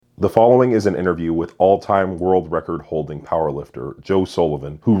The following is an interview with all-time world record holding powerlifter Joe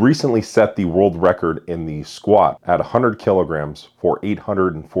Sullivan, who recently set the world record in the squat at 100 kilograms for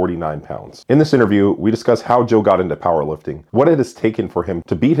 849 pounds. In this interview, we discuss how Joe got into powerlifting, what it has taken for him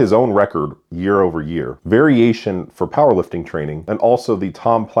to beat his own record year over year, variation for powerlifting training, and also the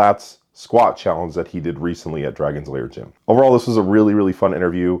Tom Platz squat challenge that he did recently at Dragon's Lair Gym. Overall, this was a really fun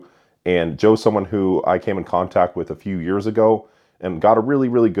interview, and Joe's someone who I came in contact with a few years ago and got a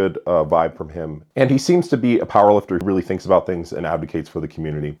really good vibe from him. And he seems to be a powerlifter who really thinks about things and advocates for the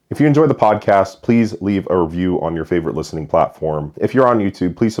community. If you enjoy the podcast, please leave a review on your favorite listening platform. If you're on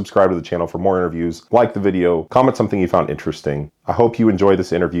YouTube, please subscribe to the channel for more interviews, like the video, comment something you found interesting. I hope you enjoy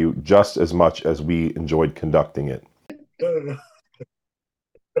this interview just as much as we enjoyed conducting it. That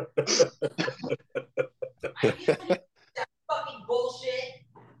fucking bullshit.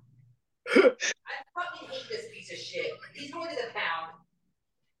 I fucking hate this piece of shit. He's going to the pound.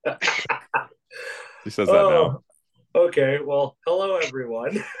 He says that now. Okay, well, hello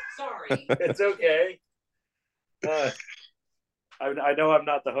everyone. Sorry. It's okay. I know I'm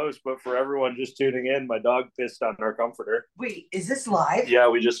not the host, but for everyone just tuning in, my dog pissed on our comforter. Wait, is this live? Yeah,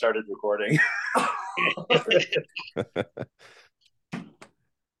 we just started recording.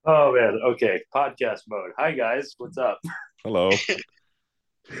 Oh man, okay, podcast mode. Hi guys, what's up? Hello.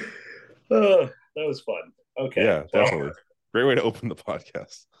 That was fun. Okay. Yeah, definitely. Great way to open the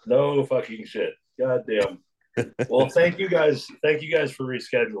podcast. No fucking shit. God damn. Well, thank you guys for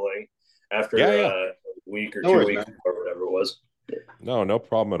rescheduling after a week or 2 weeks or whatever it was. No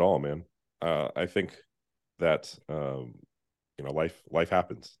problem at all, man. I think that life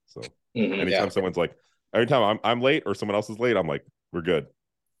happens. So anytime someone's like, every time I'm late or someone else is late, I'm like, we're good.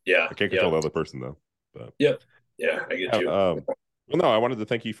 Yeah. I can't control the other person though. But yeah, I get you. Well, no, I wanted to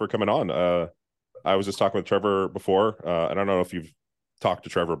thank you for coming on. I was just talking with Trevor before. I don't know if you've talked to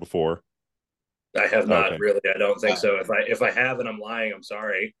Trevor before. I have not really. I don't think so. If I have and I'm lying, I'm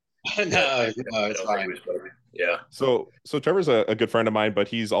sorry. No, it's fine. Yeah. So Trevor's a good friend of mine, but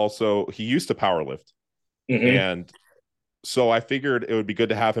he used to powerlift, and so I figured it would be good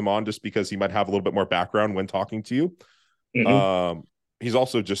to have him on just because he might have a little bit more background when talking to you. He's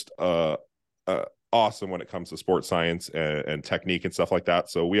also just awesome when it comes to sports science and technique and stuff like that.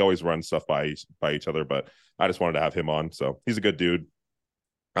 So we always run stuff by each other, but I just wanted to have him on. So he's a good dude.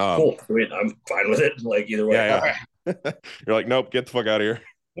 Cool. I mean, I'm fine with it. Like either way. Yeah. You're like, nope, get the fuck out of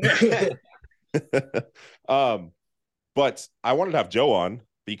here. But I wanted to have Joe on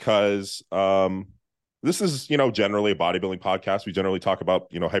because this is, generally a bodybuilding podcast. We generally talk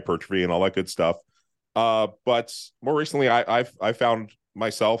about, hypertrophy and all that good stuff. But more recently, I found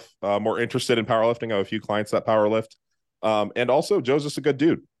myself more interested in powerlifting. I have a few clients that powerlift. And also Joe's just a good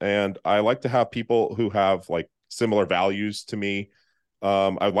dude. And I like to have people who have like similar values to me.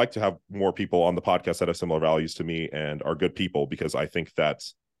 I'd like to have more people on the podcast that have similar values to me and are good people, because I think that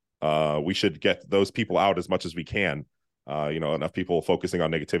we should get those people out as much as we can. Enough people focusing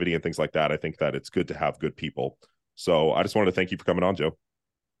on negativity and things like that. I think that it's good to have good people. So I just wanted to thank you for coming on, Joe.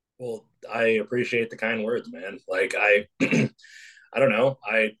 Well, I appreciate the kind words, man. Like I don't know.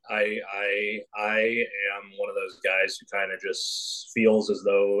 I am one of those guys who kind of just feels as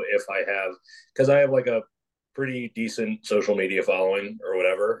though because I have like a pretty decent social media following or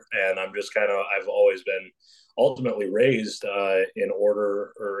whatever, and I've always been ultimately raised in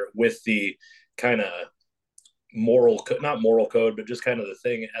order or with the kind of not moral code, but just kind of the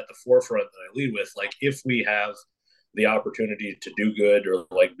thing at the forefront that I lead with. Like if we have the opportunity to do good or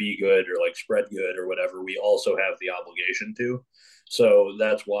like be good or like spread good or whatever, we also have the obligation to. So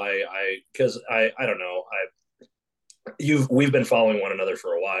that's why I don't know, we've been following one another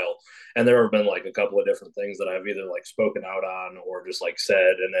for a while, and there have been like a couple of different things that I've either like spoken out on or just like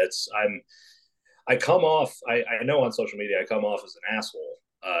said, and I know on social media I come off as an asshole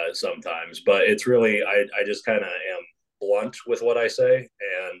sometimes, but it's really I just kind of am blunt with what I say,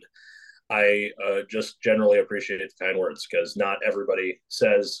 and I just generally appreciate the kind words, because not everybody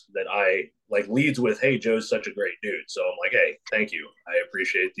says that. I like leads with, "Hey, Joe's such a great dude." So I'm like, "Hey, thank you. I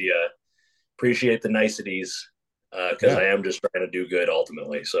appreciate the niceties, because I am just trying to do good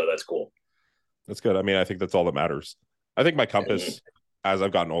ultimately." So that's cool. That's good. I mean, I think that's all that matters. I think my compass, as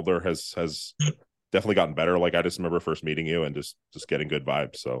I've gotten older, has definitely gotten better. Like I just remember first meeting you and just getting good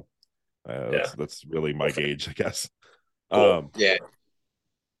vibes. So that's really my gauge, I guess. Cool.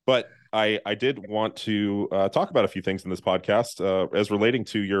 But I did want to talk about a few things in this podcast as relating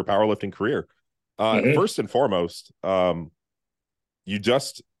to your powerlifting career. First and foremost, you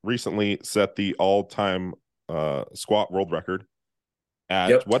just recently set the all-time squat world record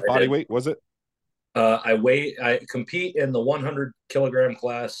at what body weight was it? I compete in the 100 kilogram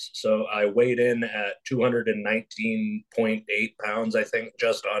class, so I weighed in at 219.8 pounds, I think,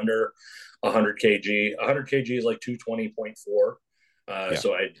 just under 100 kg. 100 kg is like 220.4. Yeah.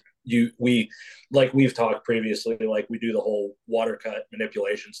 So we like we've talked previously, like we do the whole water cut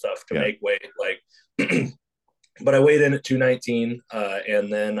manipulation stuff to make weight, like. But I weighed in at 219,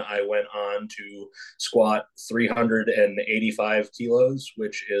 and then I went on to squat 385 kilos,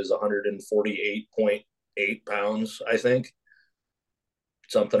 which is 148.8 pounds, I think,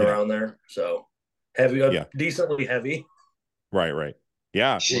 something around there. So heavy, decently heavy. Right.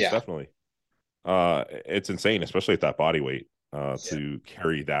 Yeah, most definitely. It's insane, especially at that body weight, to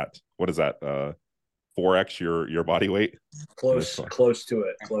carry that. What is that? 4x your body weight? Close to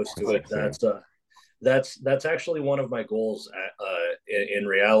it. That's actually one of my goals in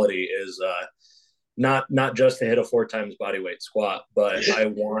reality is not just to hit a 4 times body weight squat, but I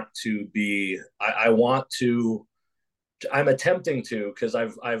want to be I'm attempting to, because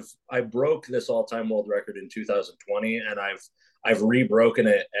I broke this all-time world record in 2020, and I've rebroken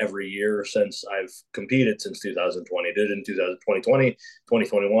it every year since I've competed since 2020. Did it in 2020,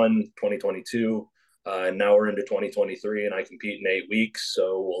 2021, 2022. And now we're into 2023, and I compete in 8 weeks,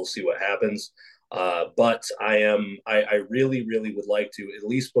 so we'll see what happens. But I really, really would like to, at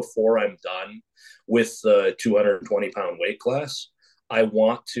least before I'm done with the 220-pound weight class, I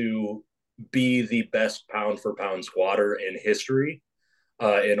want to be the best pound for pound squatter in history.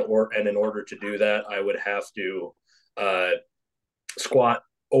 In order to do that, I would have to squat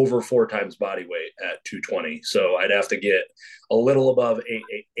over 4 times body weight at 220. So I'd have to get a little above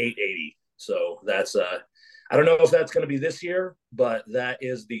 880. So that's I don't know if that's going to be this year, but that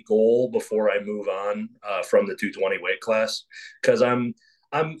is the goal before I move on from the 220 weight class, because I'm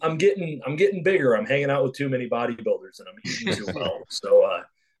getting bigger. I'm hanging out with too many bodybuilders, and I'm eating too well. So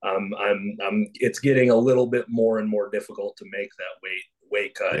it's getting a little bit more and more difficult to make that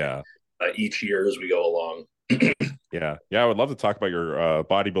weight cut each year as we go along. Yeah, I would love to talk about your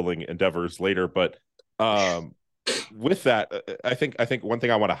bodybuilding endeavors later, but with that, I think one thing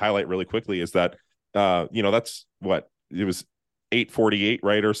I want to highlight really quickly is that that's what it was, 848,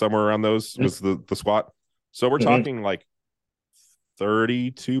 right, or somewhere around those was the squat. So we're talking like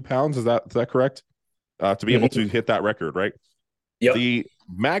 32 pounds. Is that correct? To be able to hit that record, right? Yep. The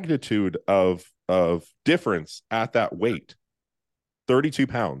magnitude of difference at that weight, 32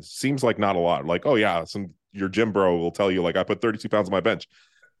 pounds, seems like not a lot. Like, oh yeah, your gym bro will tell you, like, I put 32 pounds on my bench,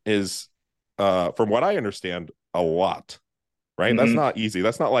 is from what I understand, a lot, right? That's not easy.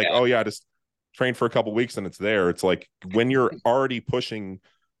 That's not like, oh yeah, just train for a couple weeks and it's there. It's like when you're already pushing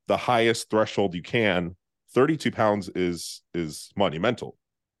the highest threshold you can, 32 pounds is monumental.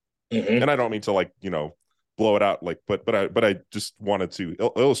 And I don't mean to, like, blow it out, like, but I just wanted to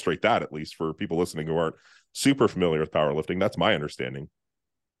illustrate that, at least for people listening who aren't super familiar with powerlifting. That's my understanding.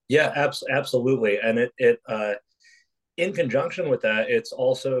 Yeah, absolutely. And it in conjunction with that, it's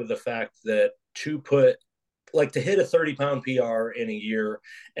also the fact that to hit a 30-pound PR in a year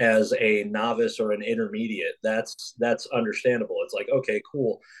as a novice or an intermediate, that's understandable. It's like, okay,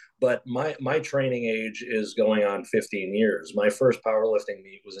 cool. But my training age is going on 15 years. My first powerlifting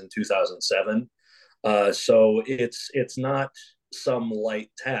meet was in 2007. So it's not some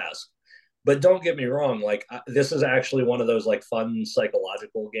light task. But don't get me wrong, like, this is actually one of those, like, fun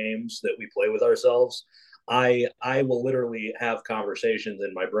psychological games that we play with ourselves. I will literally have conversations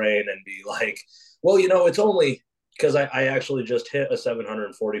in my brain and be like, well, it's only because I actually just hit a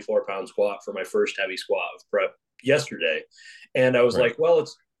 744-pound squat for my first heavy squat of prep yesterday. And I was like, well,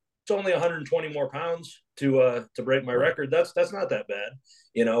 it's only 120 more pounds to break my record. That's not that bad,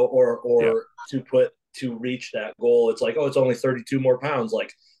 or to reach that goal. It's like, oh, it's only 32 more pounds.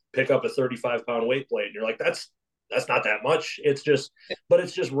 Like, pick up a 35-pound weight plate, and you're like, that's not that much. It's just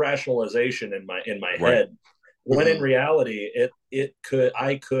rationalization in my head. When in reality,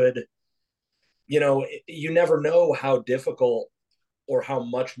 I could, you never know how difficult or how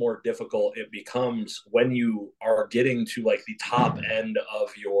much more difficult it becomes when you are getting to, like, the top end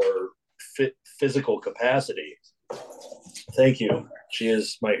of your physical capacity. Thank you. She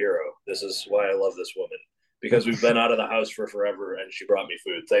is my hero. This is why I love this woman. Because we've been out of the house for forever, and she brought me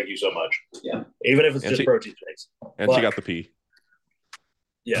food. Thank you so much. Yeah. Even if it's just protein shakes. And she got the pee.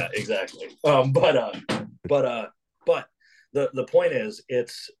 Yeah, exactly. But the point is,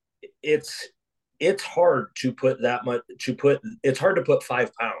 it's hard to put that much, it's hard to put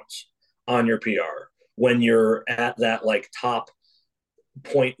 5 pounds on your PR when you're at that, like, top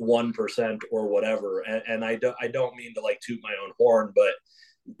 0.1% or whatever. And I don't mean to, like, toot my own horn, but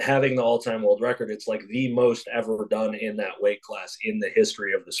having the all-time world record, it's like the most ever done in that weight class in the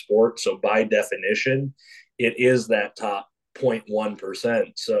history of the sport. So by definition, it is that top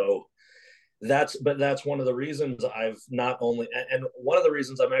 0.1%. So that's one of the reasons I've not only, and one of the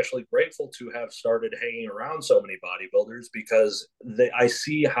reasons I'm actually grateful to have started hanging around so many bodybuilders, because I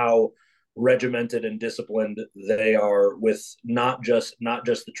see how regimented and disciplined they are with not just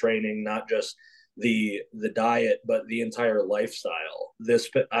the training, not just the diet, but the entire lifestyle.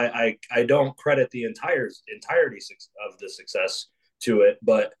 I don't credit the entirety of the success to it,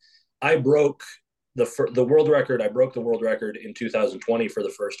 but I broke the world record. I broke the world record in 2020 for the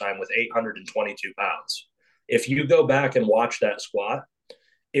first time with 822 pounds. If you go back and watch that squat,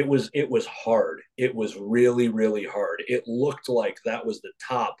 it was hard. It was really, really hard. It looked like that was the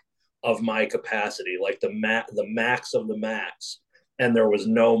top of my capacity, like the max of the max, and there was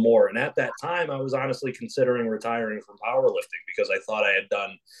no more. And at that time, I was honestly considering retiring from powerlifting because I thought I had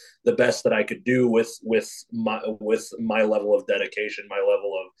done the best that I could do with my level of dedication, my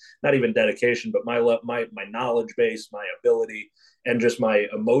level of not even dedication, but my knowledge base, my ability, and just my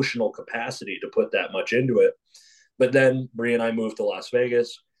emotional capacity to put that much into it. But then Bree and I moved to Las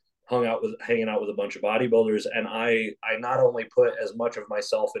Vegas, hanging out with a bunch of bodybuilders, and I not only put as much of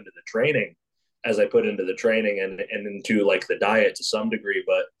myself into the training as I put into the training and into like the diet to some degree,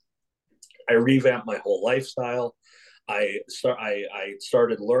 but I revamped my whole lifestyle. I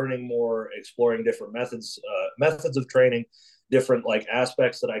started learning more, exploring different methods of training, different like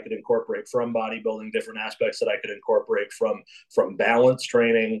aspects that I could incorporate from bodybuilding, different aspects that I could incorporate from balance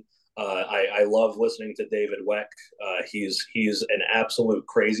training. I love listening to David Weck. He's an absolute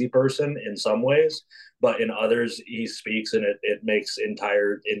crazy person in some ways, but in others he speaks and it makes in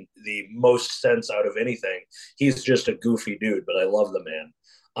the most sense out of anything. He's just a goofy dude, but I love the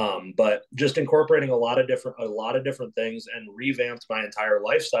man. But just incorporating a lot of different things and revamped my entire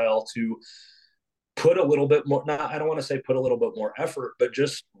lifestyle to put a little bit more. Not, I don't want to say put a little bit more effort, but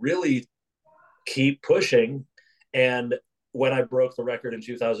just really keep pushing. And when I broke the record in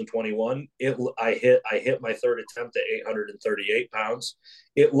 2021, I hit my third attempt at 838 pounds.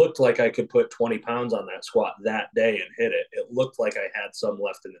 It looked like I could put 20 pounds on that squat that day and hit it. It looked like I had some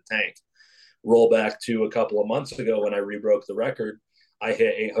left in the tank. Roll back to a couple of months ago when I rebroke the record, I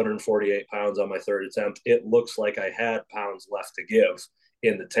hit 848 pounds on my third attempt. It looks like I had pounds left to give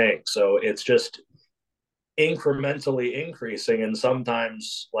in the tank. So it's just incrementally increasing, and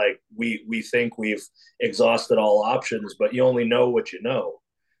sometimes like we think we've exhausted all options, but you only know what you know.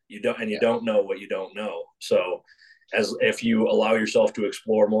 You don't know what you don't know. So as if you allow yourself to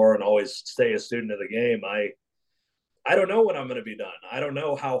explore more and always stay a student of the game, I don't know when I'm going to be done. I don't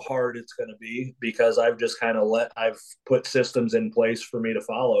know how hard it's going to be because I've put systems in place for me to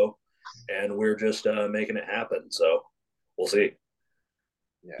follow, and we're just making it happen. So we'll see.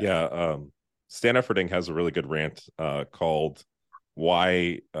 Yeah. Stan Efferding has a really good rant called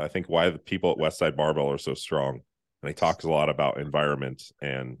why the people at Westside Barbell are so strong. And he talks a lot about environment.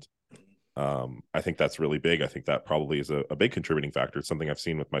 And I think that's really big. I think that probably is a big contributing factor. It's something I've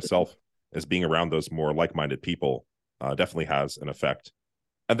seen with myself, is being around those more like-minded people definitely has an effect.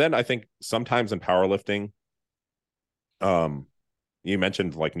 And then I think sometimes in powerlifting, you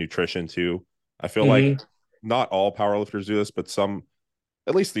mentioned like nutrition too. I feel like not all powerlifters do this, but some,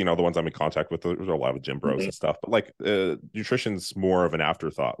 at least, the ones I'm in contact with, there's a lot of gym bros and stuff, but like nutrition's more of an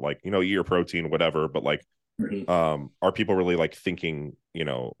afterthought, like, eat your protein, whatever. But like, are people really like thinking,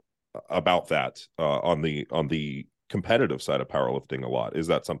 about that on the competitive side of powerlifting a lot? Is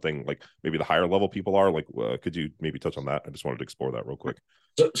that something like maybe the higher level people are like, could you maybe touch on that? I just wanted to explore that real quick.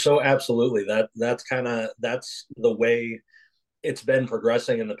 So absolutely. That's the way it's been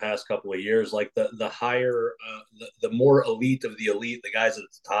progressing in the past couple of years. Like the higher, the more elite of the elite, the guys at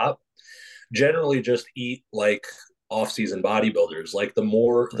the top generally just eat like off-season bodybuilders. Like the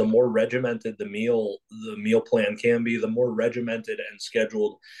more regimented the meal plan can be, the more regimented and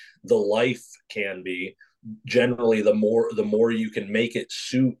scheduled the life can be. Generally, the more you can make it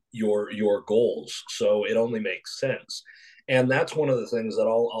suit your goals. So it only makes sense. And that's one of the things that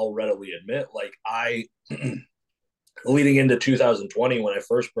I'll readily admit. Like leading into 2020 when I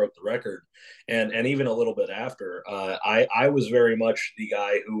first broke the record, and even a little bit after, I was very much the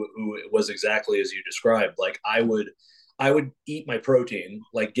guy who was exactly as you described. Like I would eat my protein,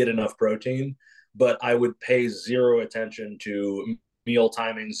 like get enough protein, but I would pay zero attention to meal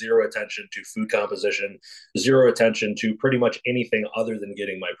timing, zero attention to food composition, zero attention to pretty much anything other than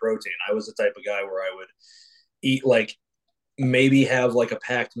getting my protein. I was the type of guy where I would eat like maybe have like a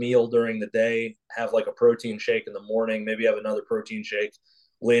packed meal during the day, have like a protein shake in the morning, maybe have another protein shake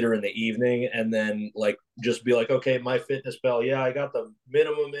later in the evening, and then like just be like, okay, my fitness pal, yeah, I got the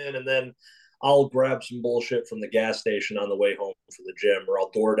minimum in, and then I'll grab some bullshit from the gas station on the way home for the gym, or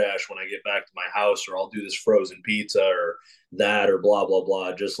I'll DoorDash when I get back to my house, or I'll do this frozen pizza or that, or blah blah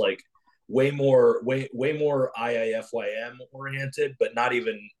blah. Just like way more IIFYM oriented, but not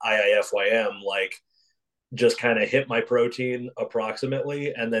even IIFYM. Like just kind of hit my protein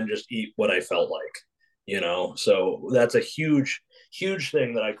approximately, and then just eat what I felt like, So that's a huge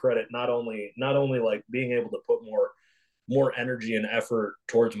thing that I credit not only like being able to put more energy and effort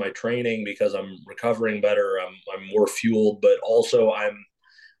towards my training because I'm recovering better, I'm more fueled, but also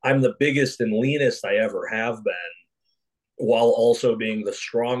I'm the biggest and leanest I ever have been, while also being the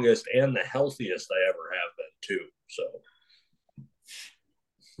strongest and the healthiest I ever have been too. So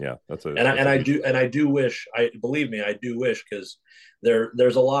yeah, I do wish, believe me, I do wish, because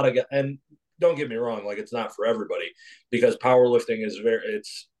there's a lot of, and don't get me wrong, like it's not for everybody, because powerlifting is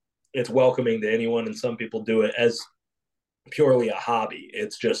it's welcoming to anyone, and some people do it as purely a hobby.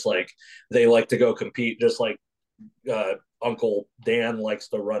 It's just like they like to go compete, just like Uncle Dan likes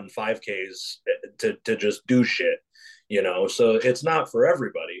to run 5Ks to just do shit, So it's not for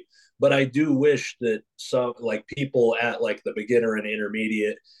everybody. But I do wish that some like people at like the beginner and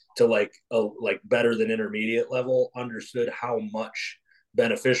intermediate to like better than intermediate level understood how much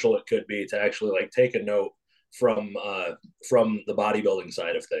beneficial it could be to actually like take a note from the bodybuilding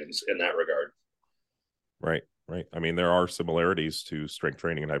side of things in that regard. Right. I mean, there are similarities to strength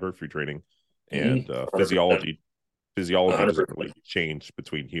training and hypertrophy training, and physiology 100%. doesn't really change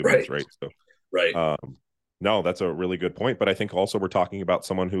between humans, right? So, right. No, that's a really good point. But I think also we're talking about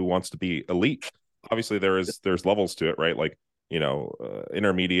someone who wants to be elite. Obviously, there's levels to it, right? Like,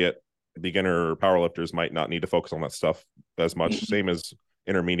 intermediate beginner powerlifters might not need to focus on that stuff as much, same as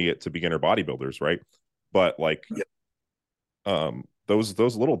intermediate to beginner bodybuilders, right? But like,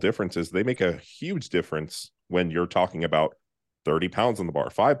 those little differences, they make a huge difference when you're talking about 30 pounds on the bar,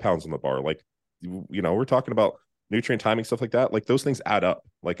 5 pounds on the bar. Like, we're talking about nutrient timing, stuff like that. Like those things add up.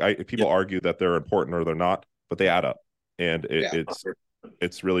 Like people argue that they're important or they're not, but they add up. And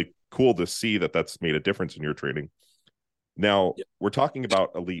it's really cool to see that that's made a difference in your training. Now we're talking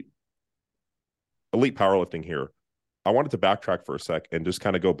about elite powerlifting here. I wanted to backtrack for a sec and just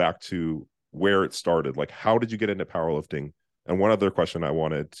kind of go back to where it started. Like, how did you get into powerlifting? And one other question I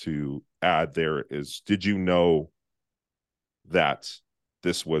wanted to add there is, did you know that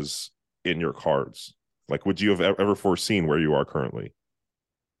this was in your cards? Like, would you have ever foreseen where you are currently?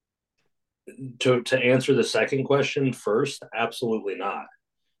 To answer the second question first, absolutely not.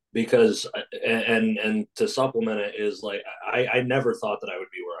 Because and to supplement it is like I never thought that I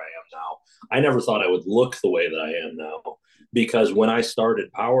would be where I am now. I never thought I would look the way that I am now. Because when I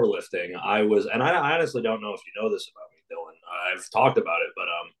started powerlifting, and I honestly don't know if you know this about me, Dylan. I've talked about it,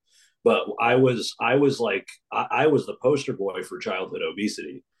 but I was the poster boy for childhood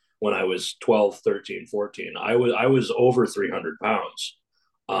obesity when I was 12, 13, 14. I was over 300 pounds.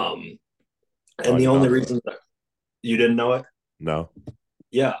 And the only reason that you didn't know it? No.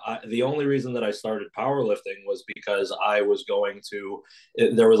 Yeah, the only reason that I started powerlifting was because I was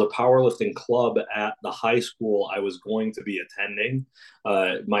there was a powerlifting club at the high school I was going to be attending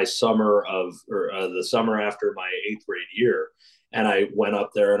the summer after my 8th grade year. And I went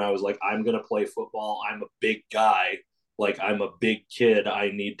up there and I was like, I'm going to play football. I'm a big guy. Like, I'm a big kid.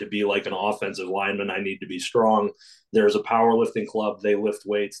 I need to be like an offensive lineman. I need to be strong. There's a powerlifting club. They lift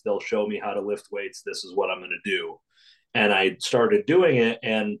weights. They'll show me how to lift weights. This is what I'm going to do. And I started doing it,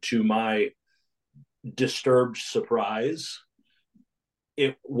 and to my disturbed surprise,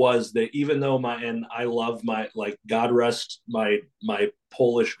 it was that even though I love God rest my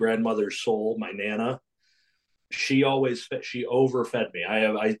Polish grandmother's soul, my Nana, she overfed me.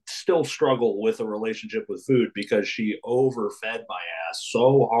 I still struggle with a relationship with food because she overfed my ass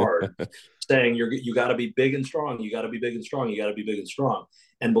so hard, saying you got to be big and strong, you got to be big and strong, you got to be big and strong.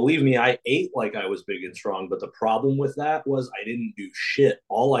 And believe me, I ate like I was big and strong, but the problem with that was I didn't do shit.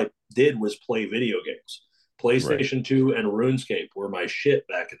 All I did was play video games. PlayStation 2 and RuneScape were my shit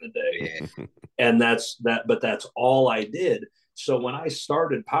back in the day. Yeah. And but that's all I did. So when I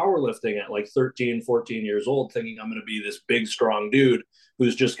started powerlifting at like 13, 14 years old, thinking I'm going to be this big, strong dude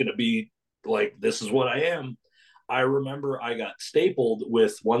who's just going to be like, this is what I am. I remember I got stapled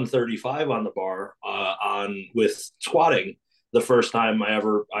with 135 on the bar with squatting the first time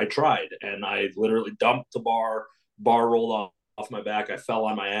I tried. And I literally dumped the bar rolled off my back. I fell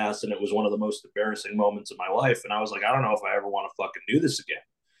on my ass, and it was one of the most embarrassing moments of my life. And I was like, I don't know if I ever want to fucking do this again,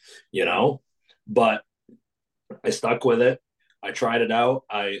 But I stuck with it. I tried it out.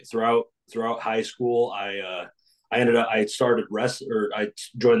 Throughout high school, I started I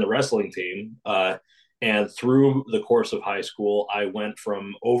joined the wrestling team. And through the course of high school, I went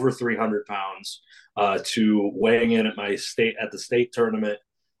from over 300 pounds to weighing in at the state tournament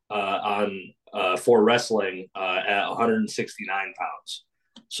on for wrestling at 169 pounds.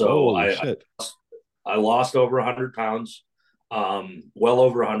 So Holy shit. I lost over 100 pounds, well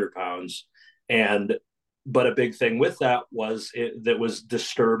over 100 pounds. And but a big thing with that that was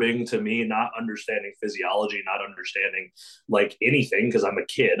disturbing to me, not understanding physiology, not understanding like anything, because I'm a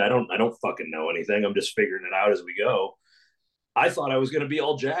kid. I don't fucking know anything. I'm just figuring it out as we go. I thought I was going to be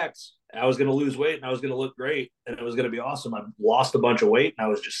all jacked. I was going to lose weight and I was going to look great and it was going to be awesome. I lost a bunch of weight and I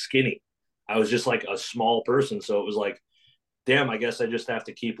was just skinny. I was just like a small person. So it was like, damn, I guess I just have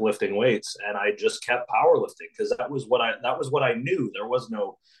to keep lifting weights. And I just kept powerlifting because that was what I knew. There was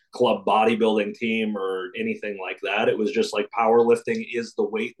no club bodybuilding team or anything like that. It was just like powerlifting is the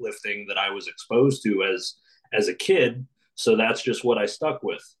weightlifting that I was exposed to as a kid. So that's just what I stuck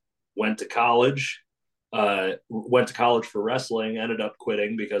with. Went to college for wrestling, ended up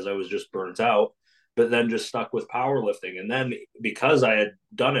quitting because I was just burnt out, but then just stuck with powerlifting. And then because I had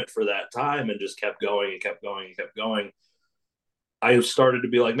done it for that time and just kept going and kept going and kept going, I started to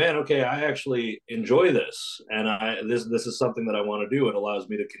be like, man, okay, I actually enjoy this, and this is something that I want to do. It allows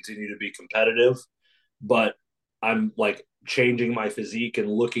me to continue to be competitive, but I'm like changing my physique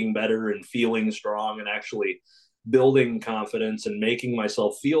and looking better and feeling strong and actually building confidence and making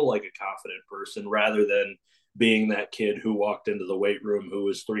myself feel like a confident person rather than being that kid who walked into the weight room who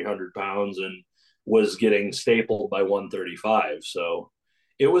was 300 pounds and was getting stapled by 135. So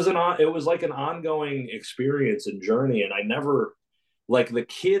it was like an ongoing experience and journey, and I never like the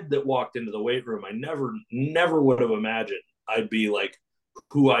kid that walked into the weight room, I never would have imagined I'd be like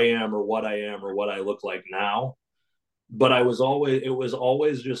who I am or what I am or what I look like now. But it was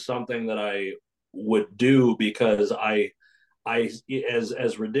always just something that I would do because I as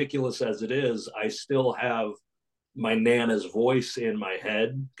ridiculous as it is, I still have my Nana's voice in my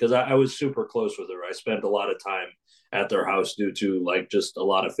head because I was super close with her. I spent a lot of time at their house due to like just a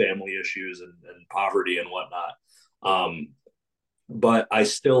lot of family issues and poverty and whatnot. But I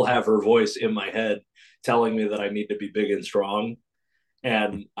still have her voice in my head telling me that I need to be big and strong.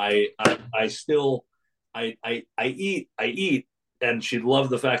 And I still, I eat, and she'd love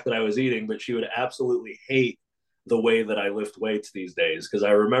the fact that I was eating, but she would absolutely hate the way that I lift weights these days. Cause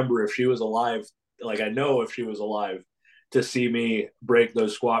I remember if she was alive, like I know if she was alive to see me break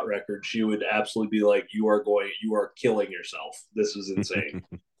those squat records, she would absolutely be like, you are killing yourself. This is insane.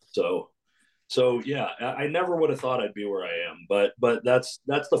 So yeah, I never would have thought I'd be where I am, but that's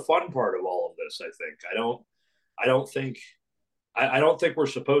the fun part of all of this. I think I don't think I don't think we're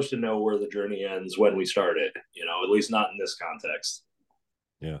supposed to know where the journey ends when we start it. At least not in this context.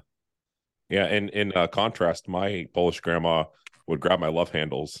 Yeah, yeah. And in contrast, my Polish grandma would grab my love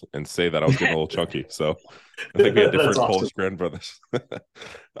handles and say that I was getting a little chunky. So I think we had different awesome. Polish grandbrothers.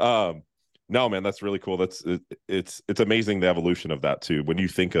 No, man, that's really cool. It's amazing the evolution of that too. When you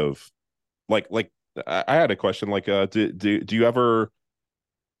think of like I had a question like do you ever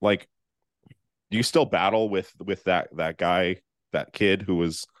like do you still battle with that guy, that kid who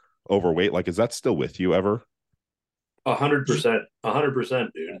was overweight? Like, is that still with you ever? 100%, 100%,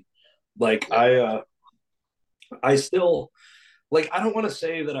 dude. Like I still like I don't want to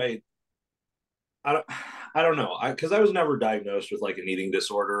say that I don't know because I was never diagnosed with like an eating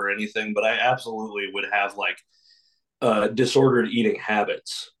disorder or anything, but I absolutely would have like disordered eating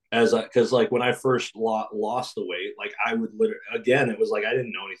habits because like when I first lost the weight, like I would literally again it was like I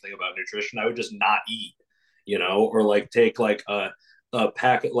didn't know anything about nutrition. I would just not eat, or like take like a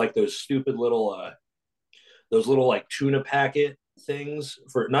packet like those little like tuna packet things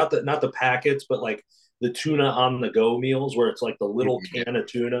for not the packets, but like the tuna on the go meals where it's like the little can of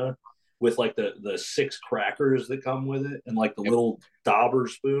tuna with like the 6 crackers that come with it and like the little dauber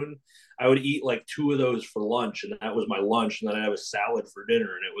spoon. I would eat like 2 of those for lunch, and that was my lunch, and then I'd have a salad for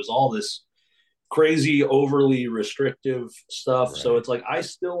dinner, and it was all this crazy, overly restrictive stuff. Right. So it's like I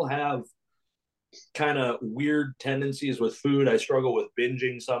still have kind of weird tendencies with food. I struggle with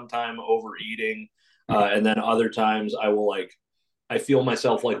binging sometime, overeating, and then other times I feel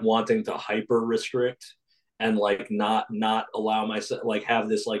myself like wanting to hyper restrict and like not allow myself like have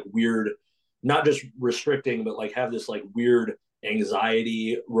this like weird, not just restricting, but like have this like weird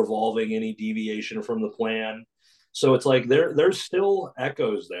anxiety revolving any deviation from the plan. So it's like there's still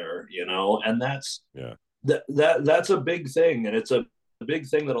echoes there, and that's that's a big thing, and it's a big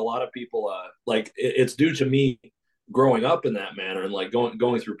thing that a lot of people like. It's due to me growing up in that manner and like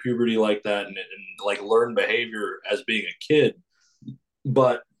going through puberty like that and like learn behavior as being a kid.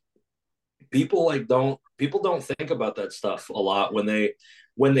 But people people don't think about that stuff a lot when they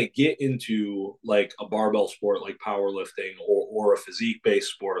get into like a barbell sport like powerlifting or a physique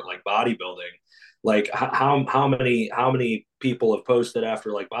based sport like bodybuilding. Like how many people have posted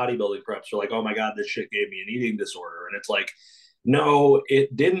after like bodybuilding preps are like, oh my god, this shit gave me an eating disorder, and it's like, no,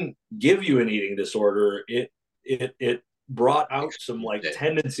 it didn't give you an eating disorder. It brought out some like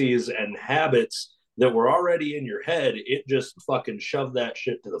tendencies and habits that were already in your head. It just fucking shoved that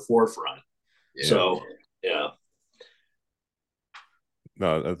shit to the forefront. Yeah. So yeah.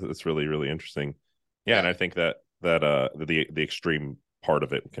 No, that's really, really interesting. Yeah, and I think that the extreme part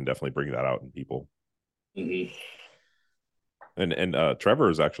of it can definitely bring that out in people. Mm-hmm. And Trevor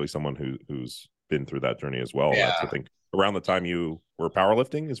is actually someone who's been through that journey as well. Yeah. That's, I think, around the time you were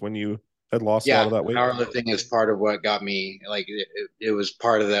powerlifting is when you had lost a lot of that weight. Powerlifting is part of what got me, like, it was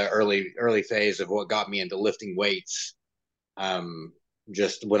part of the early phase of what got me into lifting weights.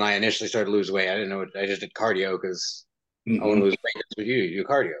 Just when I initially started to lose weight, I didn't know I just did cardio because I want to lose weight. That's what you do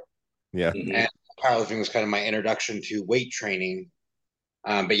cardio. Yeah. Mm-hmm. And powerlifting was kind of my introduction to weight training.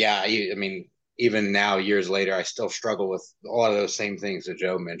 But yeah, I mean, even now, years later, I still struggle with a lot of those same things that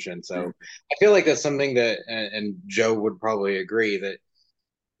Joe mentioned. So I feel like that's something that, and Joe would probably agree, that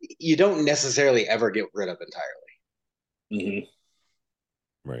you don't necessarily ever get rid of entirely.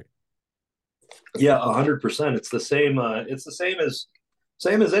 Mm-hmm. Right. Yeah, 100%. It's the same. It's the same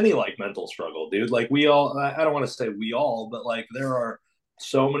as any like mental struggle, dude. Like we all. I don't want to say we all, but like there are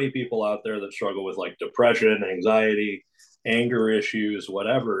so many people out there that struggle with like depression, anxiety, anger issues,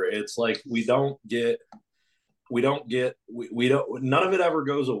 whatever. It's like we don't none of it ever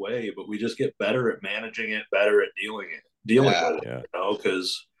goes away, but we just get better at managing it, better at dealing with it, Yeah. you know,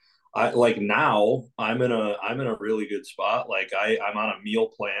 because I like now I'm in a really good spot. Like I'm on a meal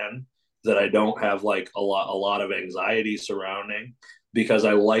plan that I don't have like a lot of anxiety surrounding, because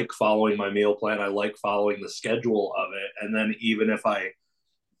I like following my meal plan. I like following the schedule of it. And then even if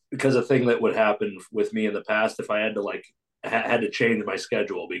because a thing that would happen with me in the past, if I had to like had to change my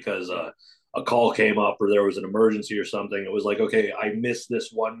schedule because a call came up or there was an emergency or something, it was like, okay, I missed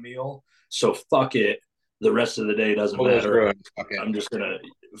this one meal, so fuck it. The rest of the day doesn't matter. Okay. I'm just gonna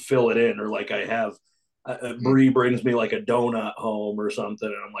fill it in, or like I have. Bree brings me like a donut home or something,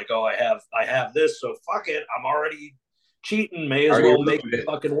 and I'm like, oh, I have this, so fuck it. I'm already cheating. May as well make it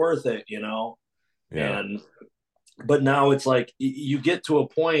fucking worth it, you know. Yeah. And but now it's like you get to a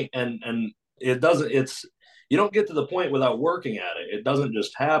point, and it doesn't. It's you don't get to the point without working at it. It doesn't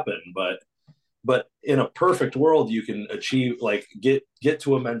just happen, but in a perfect world you can achieve like get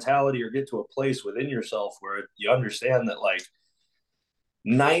to a mentality or get to a place within yourself where you understand that like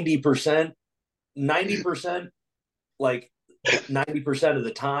 90% 90% like 90% of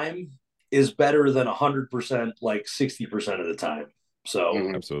the time is better than 100% like 60% of the time.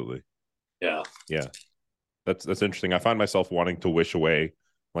 So absolutely. yeah That's interesting. I find myself wanting to wish away,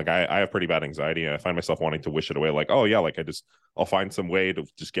 like I have pretty bad anxiety, and I find myself wanting to wish it away, like, oh yeah, like I'll find some way to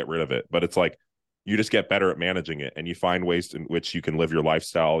just get rid of it. But it's like you just get better at managing it, and you find ways in which you can live your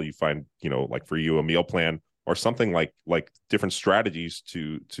lifestyle. You find, like for you, a meal plan or something, like different strategies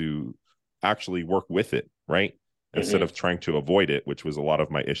to actually work with it, right? Instead of trying to avoid it, which was a lot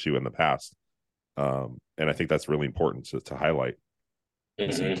of my issue in the past. And I think that's really important to highlight.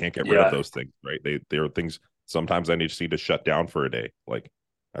 So you can't get rid of those things, right? They are things. Sometimes I just need to shut down for a day. Like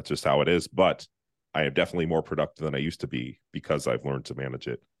that's just how it is. But I am definitely more productive than I used to be because I've learned to manage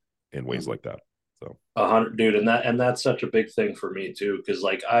it in ways like that. So 100, dude, and that's such a big thing for me too, because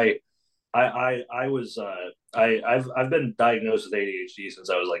like I was I've been diagnosed with ADHD since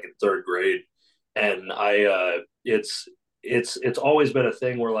I was like in third grade, and it's always been a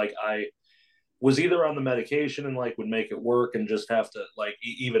thing where like I was either on the medication and like would make it work and just have to like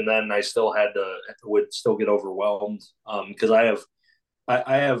even then I still would still get overwhelmed because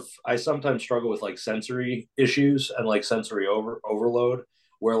I sometimes struggle with like sensory issues and like sensory overload,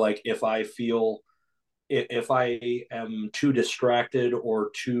 where like if I am too distracted or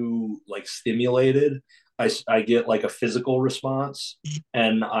too like stimulated, I get like a physical response,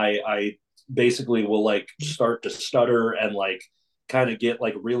 and I basically will like start to stutter and like kind of get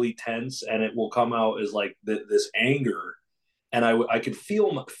like really tense, and it will come out as like this anger, and I could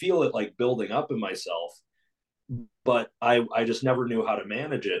feel it like building up in myself, but I just never knew how to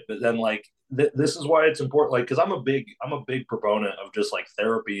manage it. But then like this is why it's important, like because I'm a big proponent of just like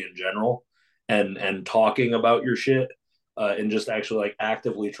therapy in general, and talking about your shit, and just actually like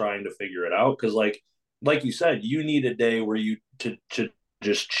actively trying to figure it out, because like you said, you need a day where you to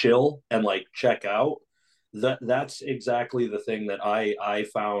just chill and like check out. That's exactly the thing that I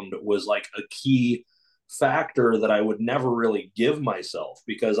found was like a key factor that I would never really give myself,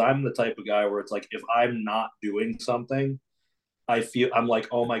 because I'm the type of guy where it's like, if I'm not doing something, I'm like,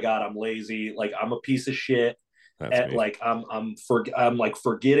 oh my God, I'm lazy. Like, I'm a piece of shit. At, like, I'm like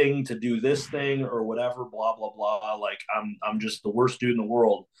forgetting to do this thing or whatever, blah, blah, blah. Like, I'm just the worst dude in the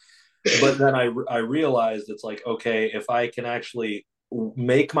world. But then I realized it's like, okay, if I can actually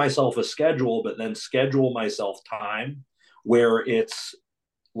make myself a schedule, but then schedule myself time where it's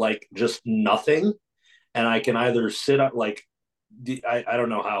like just nothing, and I can either sit up, like, I don't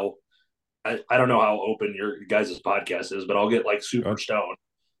know how I don't know how open your guys' podcast is, but I'll get like super stoned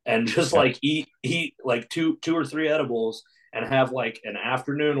and just like eat like two or three edibles, and have like an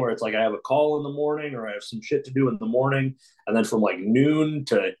afternoon where it's like I have a call in the morning or I have some shit to do in the morning, and then from like noon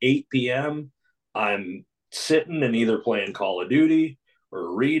to 8 p.m. I'm sitting and either playing Call of Duty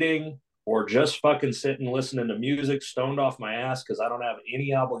or reading or just fucking sitting listening to music stoned off my ass because I don't have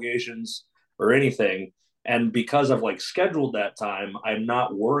any obligations or anything. And because I've like scheduled that time, I'm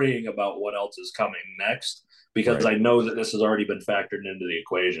not worrying about what else is coming next, because I know that this has already been factored into the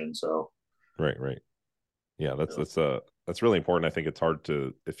equation. So right. Yeah, that's really important. I think it's hard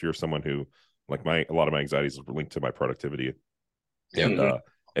to, if you're someone who, like, a lot of my anxieties are linked to my productivity. And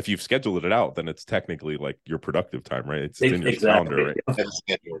if you've scheduled it out, then it's technically like your productive time, right? It's in your calendar,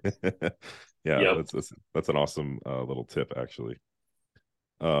 right? Yeah, that's an awesome little tip, actually.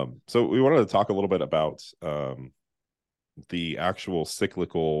 So we wanted to talk a little bit about the actual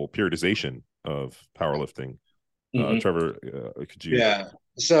cyclical periodization of powerlifting. Trevor, could you? Yeah.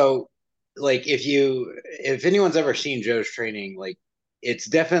 So, like, if anyone's ever seen Joe's training, like, it's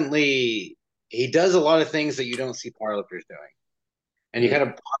definitely, he does a lot of things that you don't see powerlifters doing. And you kind of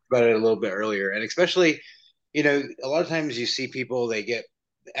talked about it a little bit earlier. And especially, a lot of times you see people,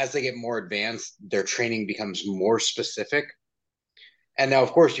 as they get more advanced, their training becomes more specific. And now,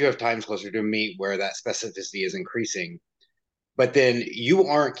 of course, you have times closer to a meet where that specificity is increasing, but then you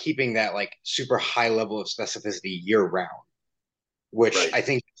aren't keeping that like super high level of specificity year round, which I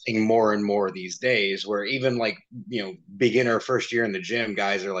think you're seeing more and more these days, where even like, beginner first year in the gym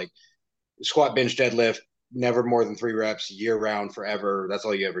guys are like squat, bench, deadlift, never more than 3 reps year round forever. That's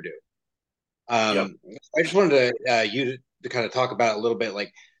all you ever do. I just wanted you to kind of talk about a little bit,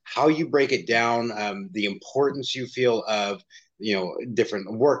 like how you break it down, the importance you feel of,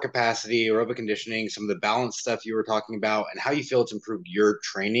 different work capacity, aerobic conditioning, some of the balance stuff you were talking about, and how you feel it's improved your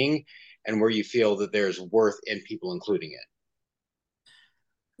training, and where you feel that there's worth in people including it.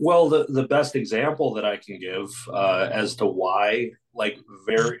 Well, the best example that I can give as to why, like,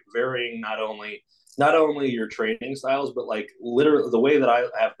 varying not only your training styles, but like literally the way that I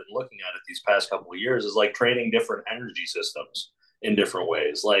have been looking at it these past couple of years is like training different energy systems in different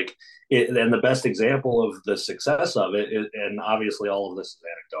ways. Like, and the best example of the success of it is, and obviously all of this is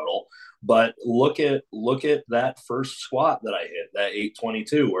anecdotal, but look at that first squat that I hit, that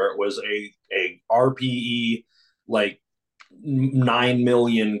 822, where it was a RPE like 9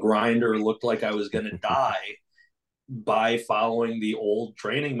 million grinder, looked like I was going to die, by following the old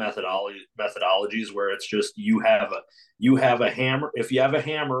training methodologies where it's just you have a hammer. If you have a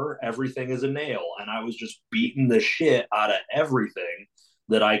hammer, everything is a nail. And I was just beating the shit out of everything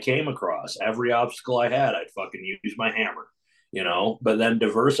that I came across. Every obstacle I had, I'd fucking use my hammer, but then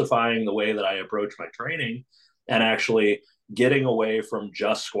diversifying the way that I approach my training, and actually getting away from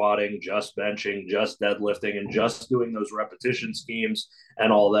just squatting, just benching, just deadlifting, and just doing those repetition schemes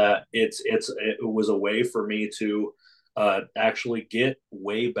and all that. It was a way for me to actually get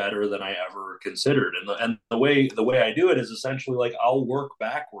way better than I ever considered. And the way I do it is essentially like I'll work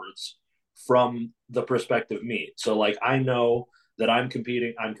backwards from the prospective meet. So like I know that I'm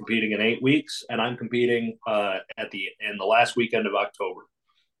competing in 8 weeks, and I'm competing in the last weekend of October.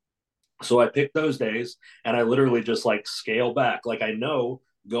 So I pick those days, and I literally just like scale back. Like I know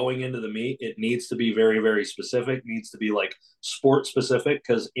going into the meet, it needs to be very, very specific, needs to be like sport specific,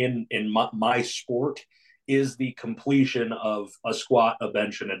 because in my sport is the completion of a squat, a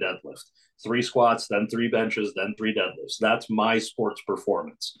bench, and a deadlift. 3 squats, then 3 benches, then 3 deadlifts. That's my sports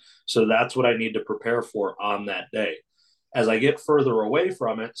performance. So that's what I need to prepare for on that day. As I get further away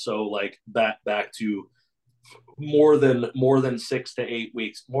from it, so like back to more than 6 to 8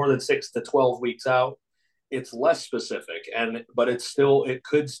 weeks, more than 6 to 12 weeks out, it's less specific, but it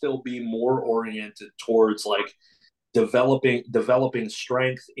could still be more oriented towards like developing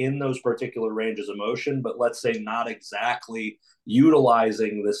strength in those particular ranges of motion, but let's say not exactly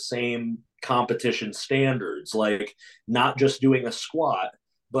utilizing the same competition standards, like not just doing a squat,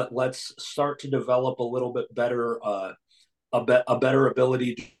 but let's start to develop a little bit better a better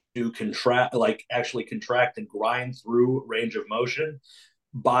ability to contract, like actually contract and grind through range of motion,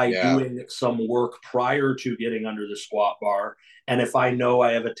 by Yeah. doing some work prior to getting under the squat bar. And if I know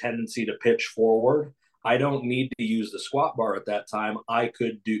I have a tendency to pitch forward, I don't need to use the squat bar at that time. I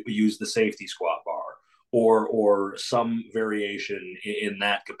could use the safety squat bar or some variation in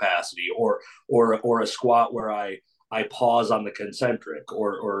that capacity, or a squat where I pause on the concentric,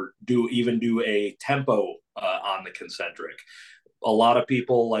 or do a tempo on the concentric. A lot of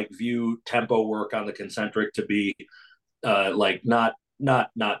people like view tempo work on the concentric to be like not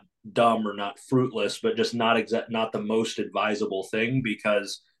dumb or not fruitless, but just not the most advisable thing,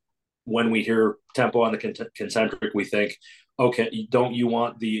 because when we hear tempo on the concentric, we think, okay, don't you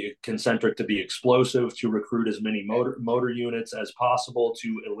want the concentric to be explosive to recruit as many motor units as possible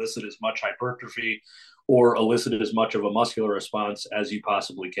to elicit as much hypertrophy or elicit as much of a muscular response as you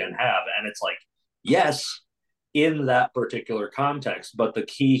possibly can have? And it's like, yes, in that particular context. But the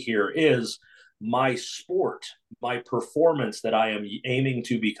key here is my sport, my performance that I am aiming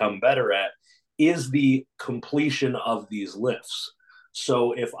to become better at is the completion of these lifts.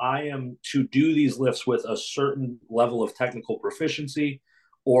 So if I am to do these lifts with a certain level of technical proficiency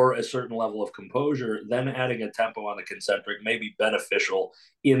or a certain level of composure, then adding a tempo on the concentric may be beneficial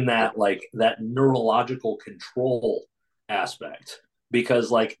in that, like, that neurological control aspect. Because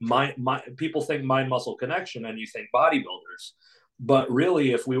like my people think mind muscle connection and you think bodybuilders, but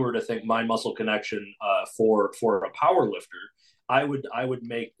really if we were to think mind muscle connection for a power lifter, I would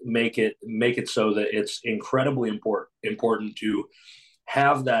make it so that it's incredibly important to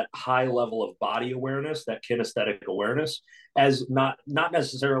have that high level of body awareness, that kinesthetic awareness, as not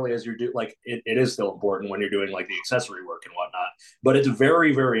necessarily as you're doing, like it is still important when you're doing like the accessory work and whatnot, but it's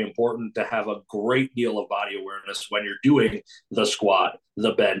very, very important to have a great deal of body awareness when you're doing the squat,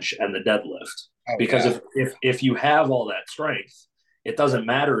 the bench, and the deadlift. Because if you have all that strength, it doesn't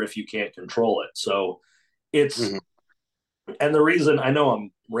matter if you can't control it. So it's and the reason, I know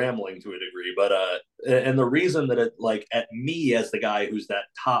I'm rambling to a degree, but and the reason that it, like, at me as the guy who's that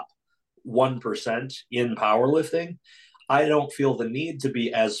top 1% in powerlifting, I don't feel the need to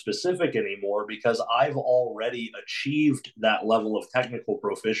be as specific anymore, because I've already achieved that level of technical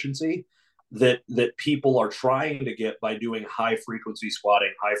proficiency that people are trying to get by doing high frequency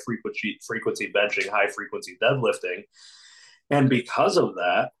squatting, high frequency benching, high frequency deadlifting. And because of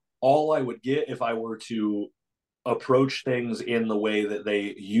that, all I would get if I were to approach things in the way that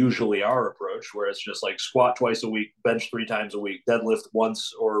they usually are approached, where it's just like squat twice a week, bench 3 times a week, deadlift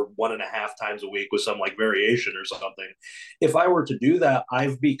once or 1.5 times a week with some like variation or something. If I were to do that,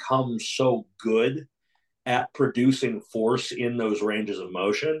 I've become so good at producing force in those ranges of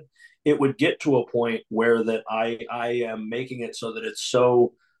motion, it would get to a point where that I am making it so that it's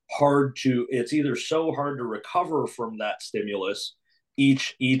either so hard to recover from that stimulus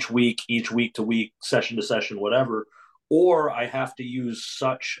each week, to week, session to session, whatever, or I have to use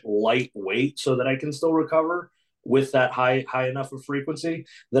such light weight so that I can still recover with that high enough of frequency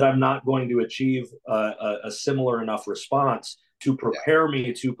that I'm not going to achieve a similar enough response to prepare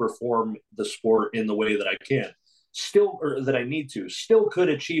me to perform the sport in the way that I can. Still, or that I need to, still could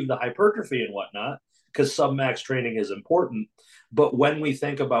achieve the hypertrophy and whatnot, because submax training is important. But when we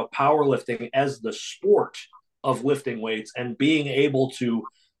think about powerlifting as the sport of lifting weights and being able to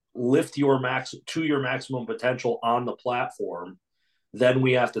lift your maximum potential on the platform, then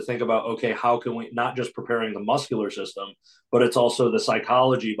we have to think about, okay, how can we, not just preparing the muscular system, but it's also the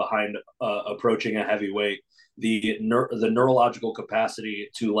psychology behind approaching a heavy weight, the neurological capacity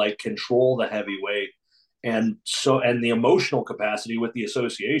to like control the heavy weight, and the emotional capacity with the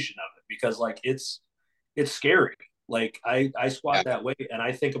association of it, because like it's scary. Like I squat that weight and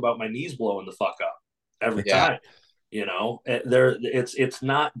I think about my knees blowing the fuck up every time. You know, it's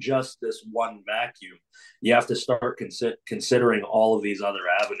not just this one vacuum. You have to start considering all of these other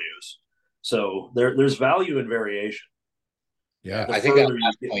avenues. So there's value in variation. Yeah, I think that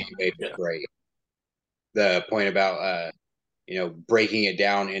last point you made was great. The point about breaking it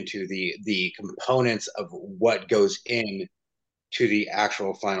down into the components of what goes in to the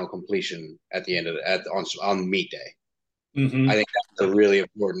actual final completion at the end of on meet day. Mm-hmm. I think that's a really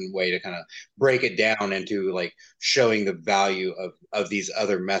important way to kind of break it down into like showing the value of these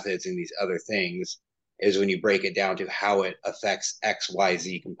other methods and these other things, is when you break it down to how it affects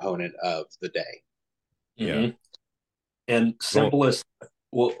XYZ component of the day. Mm-hmm. And simplest,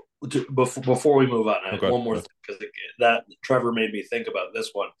 well, before we move on, one more thing, because that Trevor made me think about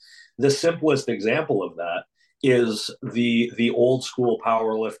this one. The simplest example of that is the old school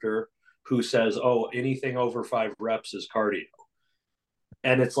power lifter who says, oh, anything over 5 reps is cardio.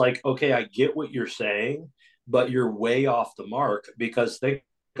 And it's like, okay, I get what you're saying, but you're way off the mark, because think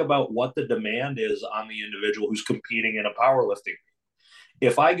about what the demand is on the individual who's competing in a powerlifting.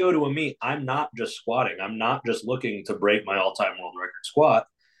 If I go to a meet, I'm not just squatting. I'm not just looking to break my all-time world record squat.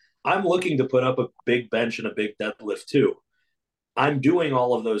 I'm looking to put up a big bench and a big deadlift too. I'm doing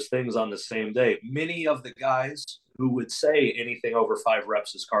all of those things on the same day. Many of the guys who would say anything over 5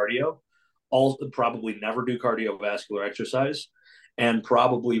 reps is cardio all probably never do cardiovascular exercise and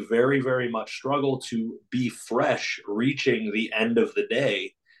probably very, very much struggle to be fresh reaching the end of the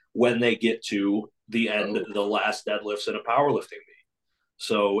day when they get to the end, the last deadlifts in a powerlifting meet.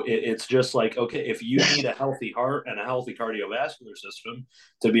 So it's just like, okay, if you need a healthy heart and a healthy cardiovascular system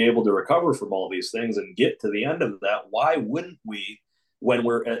to be able to recover from all these things and get to the end of that, why wouldn't we, when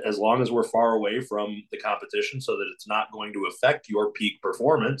we're, as long as we're far away from the competition so that it's not going to affect your peak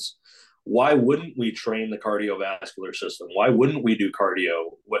performance, why wouldn't we train the cardiovascular system? Why wouldn't we do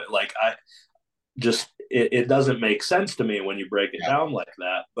cardio? Like, it doesn't make sense to me when you break it down like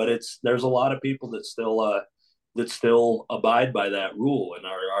that, but there's a lot of people that still abide by that rule and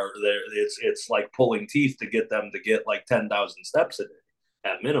are there. It's like pulling teeth to get them to get like 10,000 steps a day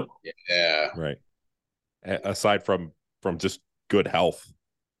at minimum. Yeah. Right. Aside from just good health,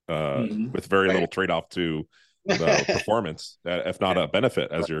 with very little trade-off to the performance, if not a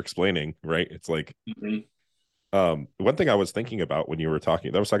benefit, as you're explaining, right? It's like, one thing I was thinking about when you were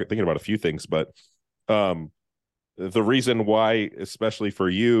talking, I was thinking about a few things, but the reason why, especially for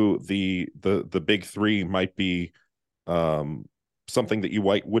you, the big three might be something that you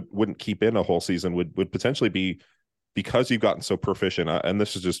wouldn't keep in a whole season would potentially be because you've gotten so proficient. And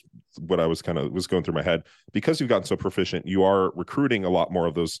this is just what I was going through my head. Because you've gotten so proficient, you are recruiting a lot more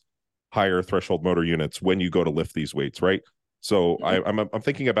of those higher threshold motor units when you go to lift these weights, right? So I'm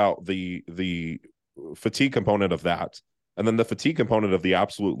thinking about the fatigue component of that, and then the fatigue component of the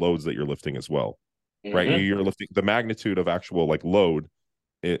absolute loads that you're lifting as well. Right, you're lifting, the magnitude of actual like load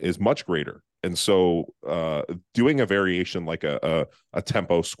is much greater, and so doing a variation like a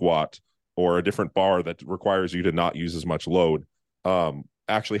tempo squat or a different bar that requires you to not use as much load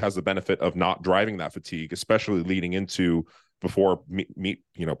actually has the benefit of not driving that fatigue, especially leading into before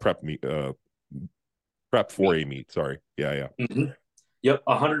prep for a meet. Sorry, Yep,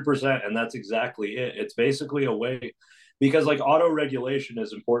 100%, and that's exactly it. It's basically a way, because like auto regulation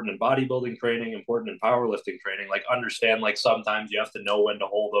is important in bodybuilding training, important in powerlifting training. Like, understand, like, sometimes you have to know when to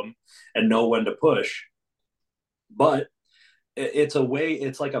hold them and know when to push, but it's a way,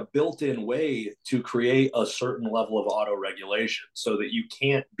 it's like a built-in way to create a certain level of auto regulation so that you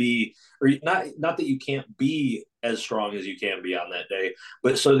can't be, or not that you can't be as strong as you can be on that day,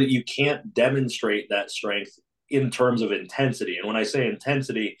 but so that you can't demonstrate that strength in terms of intensity. And when I say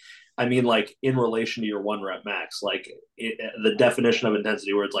intensity, I mean like in relation to your 1 rep max, like the definition of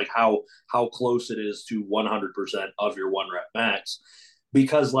intensity, where it's like how close it is to 100% of your 1 rep max.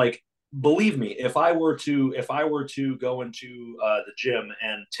 Because like, believe me, if I were to go into the gym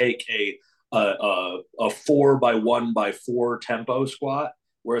and take a 4x1x4 tempo squat,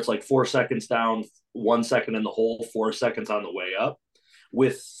 where it's like 4 seconds down, 1 second in the hole, 4 seconds on the way up,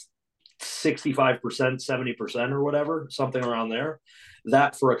 with 65%, 70% or whatever, something around there,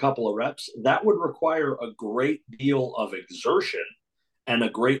 that for a couple of reps, that would require a great deal of exertion and a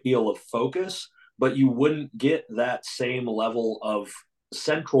great deal of focus, but you wouldn't get that same level of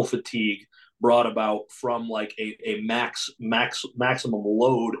central fatigue brought about from like a maximum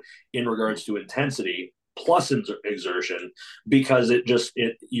load in regards to intensity plus exertion, because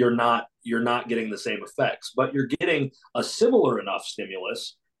you're not getting the same effects, but you're getting a similar enough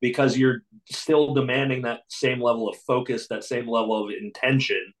stimulus because you're still demanding that same level of focus, that same level of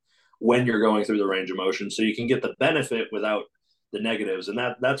intention when you're going through the range of motion, so you can get the benefit without the negatives. And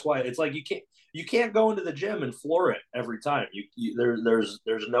that's why it's like you can't go into the gym and floor it every time.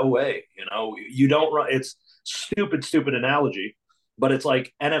 There's no way, you don't run. It's stupid analogy, but it's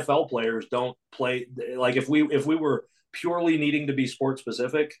like NFL players don't play. Like if we were purely needing to be sport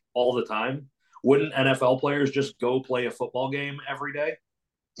specific all the time, wouldn't NFL players just go play a football game every day?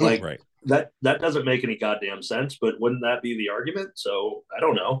 Like, right. That doesn't make any goddamn sense, but wouldn't that be the argument? So I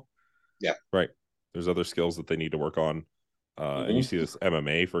don't know. Yeah. Right. There's other skills that they need to work on. And you see this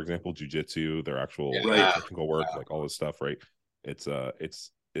MMA, for example, jujitsu, their actual technical work, like all this stuff, right? It's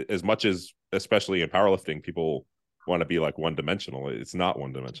as much as, especially in powerlifting, people want to be like one dimensional. It's not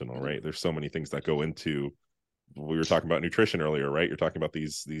one dimensional, right? There's so many things that go into, we were talking about nutrition earlier, right? You're talking about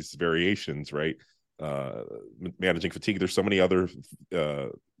these variations, right? Managing fatigue. There's so many other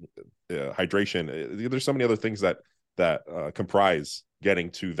hydration. There's so many other things that comprise getting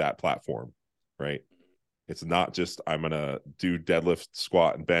to that platform, right? It's not just I'm gonna do deadlift,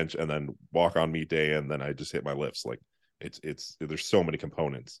 squat, and bench, and then walk on meet day, and then I just hit my lifts. Like it's there's so many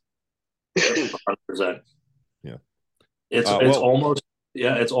components. 100%. Yeah, it's almost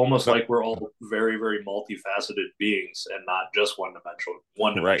Yeah, it's almost like we're all very, very multifaceted beings and not just one dimensional.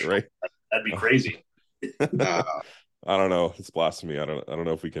 One Right, dimensional. right. That'd be crazy. Uh, I don't know. It's blasphemy. I don't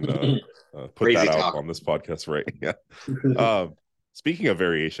know if we can put Crazy that out talk. on this podcast, right? Yeah. Speaking of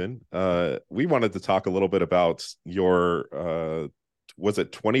variation, we wanted to talk a little bit about your was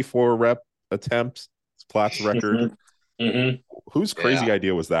it 24 rep attempts, Platts record? Mm-hmm. Whose crazy Yeah.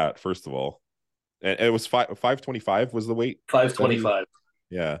 idea was that, first of all? And it was 525 was the weight that he 525.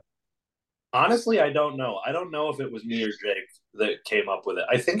 yeah. Honestly, I don't know. I don't know if it was me or Jake that came up with it.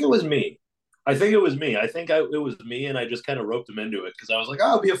 I think it was me. I think it was me. It was me, and I just kind of roped him into it because I was like, "Oh,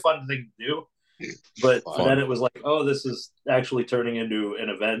 it'll be a fun thing to do." But Fun. then it was like, "Oh, this is actually turning into an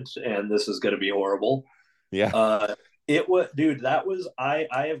event, and this is going to be horrible." Yeah. It was, dude. That was I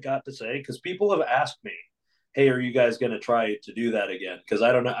have got to say because people have asked me, "Hey, are you guys going to try to do that again?" Because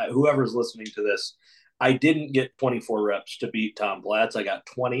I don't know whoever's listening to this. I didn't get 24 reps to beat Tom Platz. I got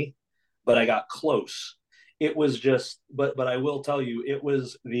 20, but I got close. It was just, but I will tell you, it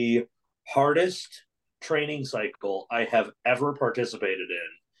was the hardest training cycle I have ever participated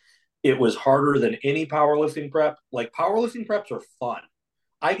in. It was harder than any powerlifting prep. Like powerlifting preps are fun.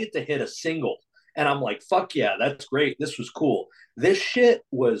 I get to hit a single and I'm like, fuck yeah, that's great. This was cool. This shit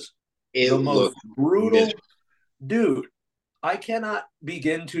was It the most looked brutal. Dude, I cannot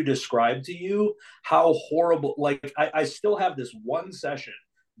begin to describe to you how horrible. Like, I still have this one session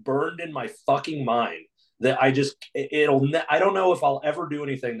burned in my fucking mind that I don't know if I'll ever do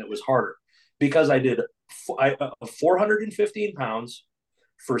anything that was harder because I did 415 pounds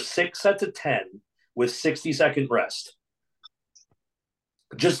for 6 sets of 10 with 60-second rest.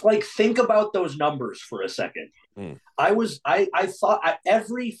 Just like think about those numbers for a second. I thought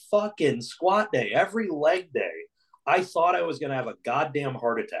every fucking squat day, every leg day, I thought I was going to have a goddamn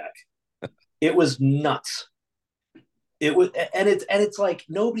heart attack. It was nuts. It was, and it's like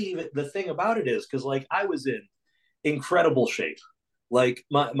nobody even, the thing about it is, cause like I was in incredible shape. Like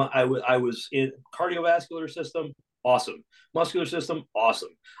I was in cardiovascular system, awesome. Muscular system,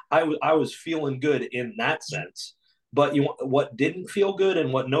 awesome. I was feeling good in that sense. But what didn't feel good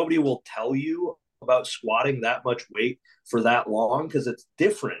and what nobody will tell you about squatting that much weight for that long, because it's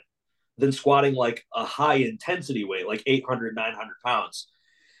different than squatting like a high intensity weight, like 800, 900 pounds.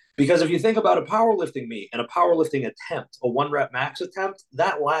 Because if you think about a powerlifting meet and a powerlifting attempt, a 1 rep max attempt,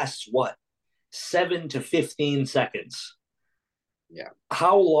 that lasts what? 7 to 15 seconds. Yeah.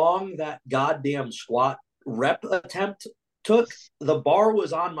 How long that goddamn squat rep attempt took, the bar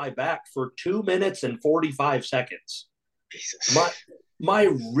was on my back for 2 minutes and 45 seconds. Jesus.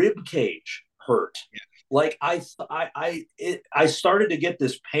 My rib cage hurt. Yeah. Like I started to get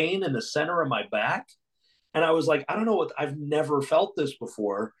this pain in the center of my back, and I was like, I don't know what, I've never felt this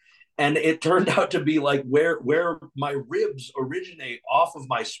before. And it turned out to be like where my ribs originate off of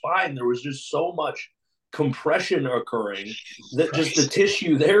my spine, there was just so much compression occurring that just the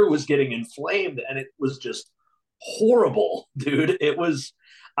tissue there was getting inflamed, and it was just horrible, dude. It was,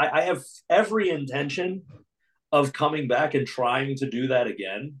 I have every intention of coming back and trying to do that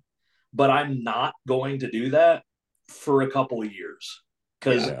again, but I'm not going to do that for a couple of years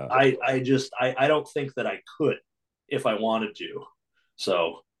because Yeah. I don't think that I could if I wanted to.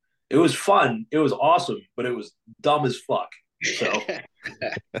 So it was fun, it was awesome, but it was dumb as fuck. So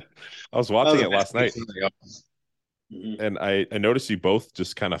I was watching it last night, and I noticed you both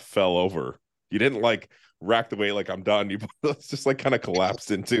just kind of fell over. You didn't like rack the weight like I'm done. You both just like kind of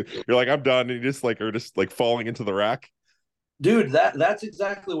collapsed into. You're like I'm done, and you just like are just like falling into the rack. Dude, that's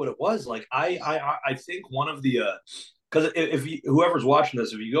exactly what it was. Like I think one of the because if you, whoever's watching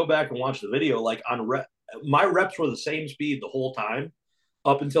this, if you go back and watch the video, like on my reps were the same speed the whole time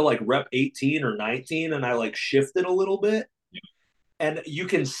up until like rep 18 or 19, and I like shifted a little bit, and you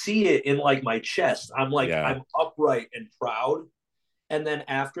can see it in like my chest. I'm like I'm upright and proud, and then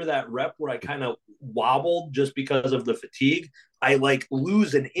after that rep where I kind of wobbled just because of the fatigue, I like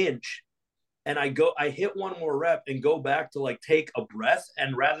lose an inch, and I hit one more rep and go back to like take a breath,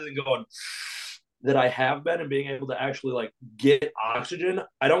 and rather than going that I have been and being able to actually like get oxygen,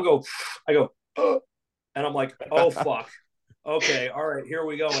 I don't go, I go, and I'm like, oh fuck, okay, all right, here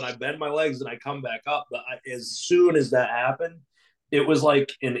we go, and I bend my legs and I come back up. But as soon as that happened, it was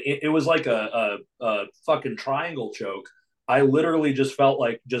like it was like a fucking triangle choke. I literally just felt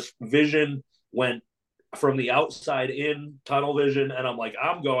like just vision went from the outside in, tunnel vision, and I'm like,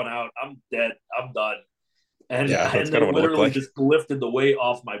 I'm going out, I'm dead, I'm done. And that's they literally like. just lifted the weight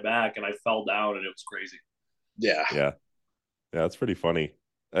off my back, and I fell down, and it was crazy. Yeah, it's pretty funny.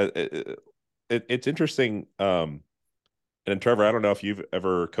 It's interesting. And Trevor, I don't know if you've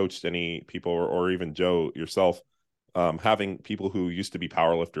ever coached any people or even Joe yourself. having people who used to be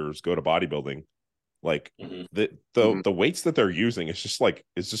powerlifters go to bodybuilding, like the weights that they're using is just like,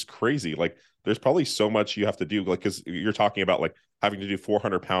 it's just crazy. Like there's probably so much you have to do, like, because you're talking about like having to do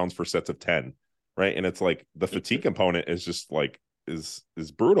 400 pounds for sets of 10, right? And it's like the fatigue component is just like is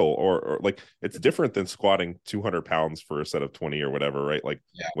brutal, or like it's different than squatting 200 pounds for a set of 20 or whatever, right? Like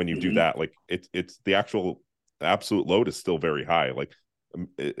when you do that, like it's the actual absolute load is still very high. Like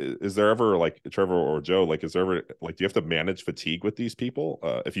is there ever, like, Trevor or Joe, like is there ever, like, do you have to manage fatigue with these people,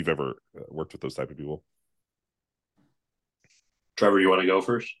 if you've ever worked with those type of people? Trevor, you want to go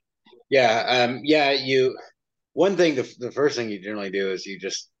first? Yeah. One thing, the first thing you generally do is you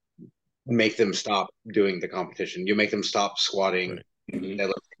just make them stop doing the competition. You make them stop squatting,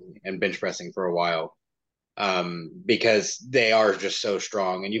 and bench pressing for a while, because they are just so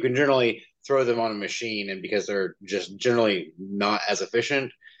strong. And you can generally throw them on a machine, and because they're just generally not as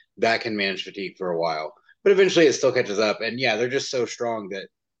efficient, that can manage fatigue for a while. But eventually it still catches up. And yeah, they're just so strong that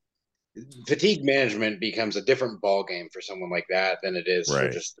fatigue management becomes a different ball game for someone like that than it is for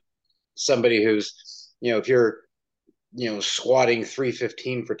just somebody who's, if you're, squatting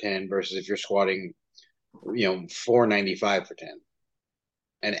 315 for 10 versus if you're squatting, 495 for 10.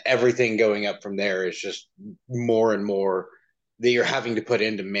 And everything going up from there is just more and more that you're having to put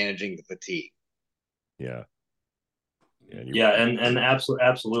into managing the fatigue. Yeah. And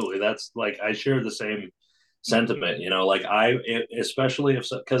absolutely. That's like, I share the same sentiment, like especially if,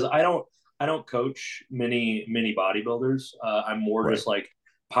 because I don't coach many bodybuilders. I'm more just like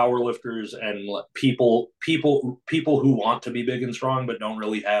powerlifters and people who want to be big and strong but don't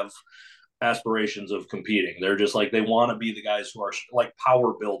really have aspirations of competing. They're just like, they want to be the guys who are like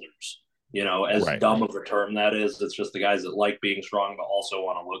power builders, as dumb of a term that is. It's just the guys that like being strong but also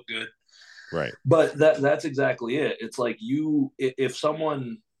want to look good. Right. But that's exactly it. It's like, if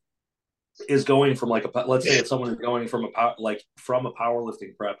someone is going from like let's say it's someone who's going from from a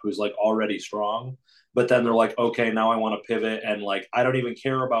powerlifting prep who's like already strong, but then they're like, okay, now I want to pivot, and like I don't even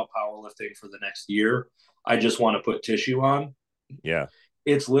care about powerlifting for the next year. I just want to put tissue on. Yeah.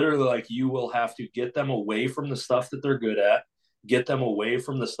 It's literally like, you will have to get them away from the stuff that they're good at, get them away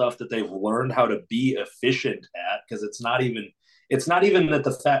from the stuff that they've learned how to be efficient at, because it's not even that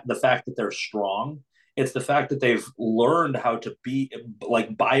the fact that they're strong. It's the fact that they've learned how to be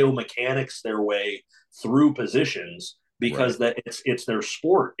like biomechanics their way through positions, because that it's their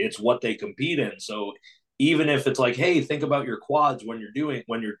sport. It's what they compete in. So even if it's like, hey, think about your quads when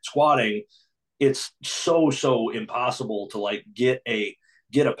you're squatting, it's so impossible to like get a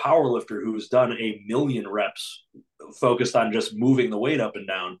power lifter who's done 1,000,000 reps focused on just moving the weight up and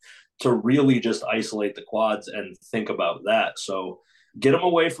down to really just isolate the quads and think about that. So get them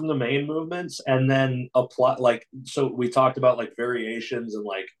away from the main movements, and then apply, like, so we talked about like variations and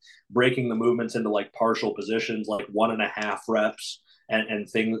like breaking the movements into like partial positions, like 1.5 reps and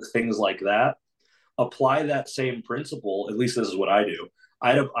things like that. Apply that same principle. At least this is what I do.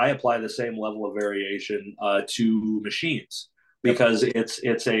 I apply the same level of variation to machines, because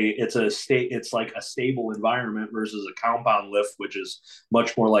it's like a stable environment versus a compound lift, which is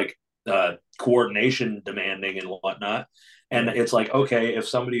much more like coordination demanding and whatnot. And it's like, okay, if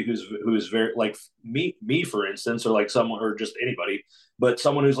somebody who's very like me for instance, or like someone, or just anybody, but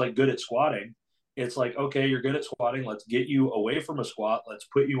someone who's like good at squatting, it's like, okay, you're good at squatting. Let's get you away from a squat. Let's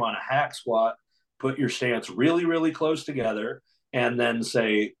put you on a hack squat. Put your stance really, really close together, and then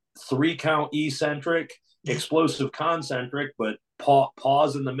say 3 count eccentric, explosive concentric, but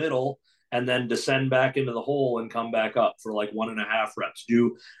pause in the middle, and then descend back into the hole and come back up for like 1.5 reps.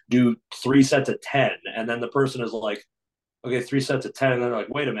 Do 3 sets of 10, and then the person is like, okay, 3 sets of 10, and they're like,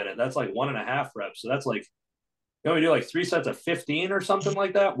 wait a minute, that's like 1.5 reps. So that's like, we do like 3 sets of 15 or something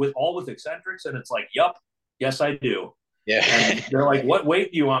like that with eccentrics, and it's like, yup, yes I do. Yeah. And they're like, what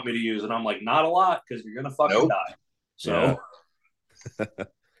weight do you want me to use? And I'm like, not a lot, because you're gonna fucking die. So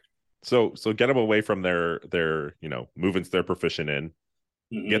so get them away from their movements they're proficient in.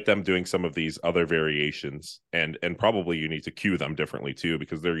 Get them doing some of these other variations, and probably you need to cue them differently too,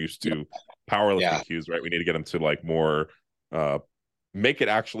 because they're used to powerlifting cues, right? We need to get them to like more make it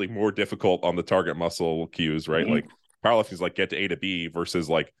actually more difficult on the target muscle cues, right? Like powerlifting is like get to A to B, versus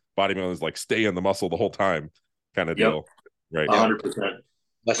like bodybuilding is like stay in the muscle the whole time kind of deal, right? 100%.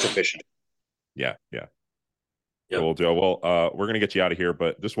 Less efficient. Yeah. Cool, Joe. Well, we're gonna get you out of here,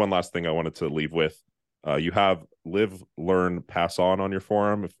 but just one last thing I wanted to leave with. You have live, learn, pass on your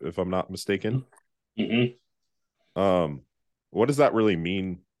forearm, if I'm not mistaken. What does that really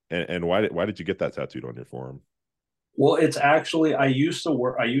mean, and why did you get that tattooed on your forearm? Well, it's actually, I used to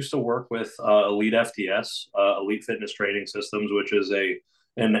work with Elite FTS, Elite Fitness Training Systems, which is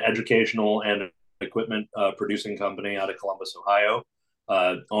an educational and equipment producing company out of Columbus, Ohio,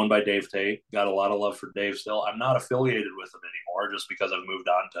 owned by Dave Tate. Got a lot of love for Dave still. I'm not affiliated with them anymore just because I've moved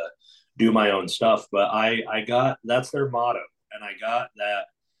on to do my own stuff. But I got, that's their motto, and I got that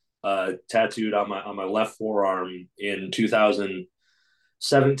tattooed on my left forearm in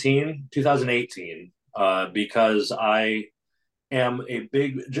 2018, because I am a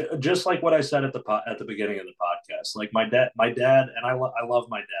big, just like what I said at the beginning of the podcast. Like my dad, and I love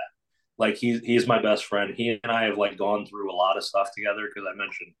my dad. Like he's my best friend. He and I have like gone through a lot of stuff together, because I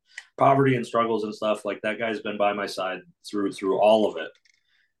mentioned poverty and struggles and stuff. Like that guy's been by my side through all of it,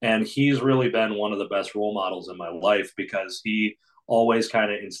 and he's really been one of the best role models in my life, because he always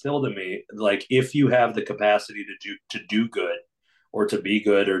kind of instilled in me, like, if you have the capacity to do good, or to be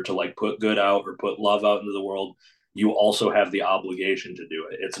good, or to like put good out, or put love out into the world, you also have the obligation to do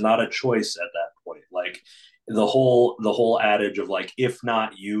it. It's not a choice at that point. Like the whole adage of like, if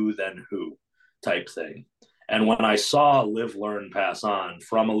not you, then who, type thing. And when I saw Live, Learn, Pass On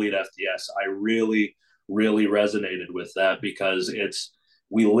from Elite FDS, I really, really resonated with that, because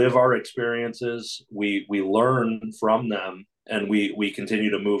we live our experiences, we learn from them, and we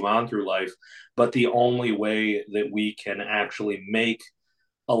continue to move on through life. But the only way that we can actually make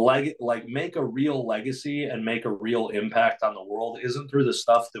make a real legacy and make a real impact on the world isn't through the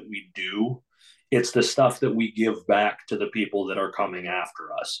stuff that we do. It's the stuff that we give back to the people that are coming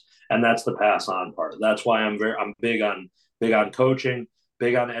after us. And that's the pass on part. That's why I'm big on coaching,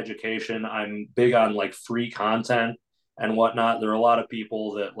 big on education. I'm big on like free content and whatnot. There are a lot of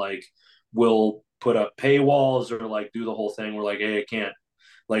people that like will put up paywalls or like do the whole thing where like, hey, I can't,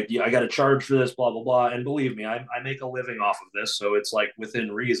 like, I got to charge for this, blah, blah, blah. And believe me, I make a living off of this. So it's like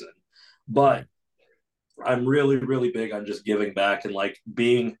within reason. But I'm really, really big on just giving back and like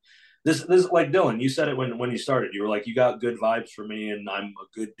being this like Dylan, you said it when you started. You were like, you got good vibes for me and I'm a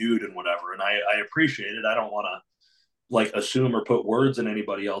good dude and whatever. And I appreciate it. I don't want to like assume or put words in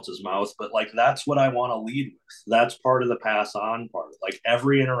anybody else's mouth, but like that's what I want to lead with. That's part of the pass on part. Like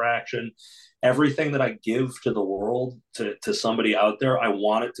every interaction, everything that I give to the world, to somebody out there, I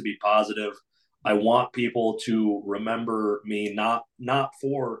want it to be positive. I want people to remember me not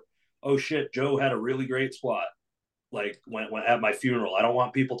for, oh shit, Joe had a really great squat. Like when at my funeral, I don't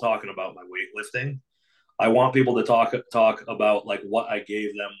want people talking about my weightlifting. I want people to talk about like what I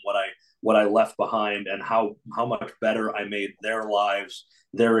gave them, what I left behind, and how much better I made their lives,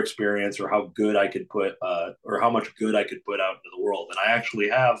 their experience, or how good I could put or how much good I could put out into the world. And I actually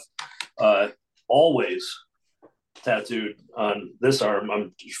have always tattooed on this arm.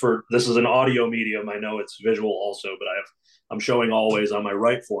 This is an audio medium. I know it's visual also, but I'm showing always on my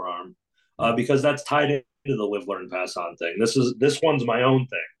right forearm, because that's tied into the Live, Learn, Pass On thing. This one's my own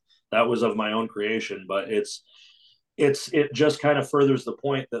thing. That was of my own creation, but it just kind of furthers the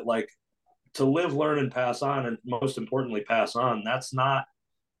point that like to live, learn, and pass on, and most importantly, pass on. It's not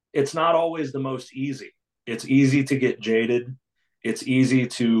always the most easy. It's easy to get jaded. It's easy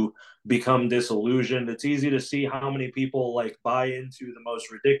to become disillusioned. It's easy to see how many people like buy into the most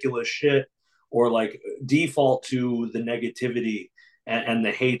ridiculous shit, or like default to the negativity and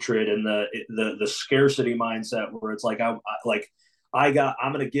the hatred and the scarcity mindset, where it's like I'm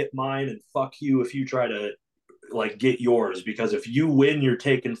gonna get mine and fuck you if you try to like get yours, because if you win, you're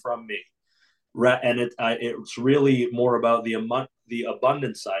taken from me. And it's really more about the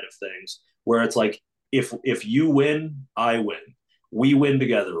abundance side of things, where it's like if you win, I win. We win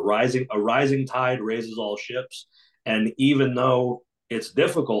together. A rising tide raises all ships. And even though it's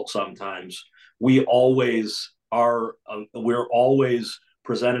difficult sometimes, we're always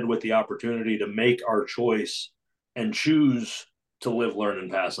presented with the opportunity to make our choice and choose to live, learn,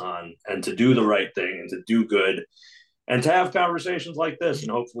 and pass on, and to do the right thing, and to do good, and to have conversations like this, and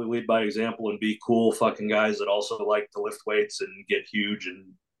hopefully lead by example and be cool fucking guys that also like to lift weights and get huge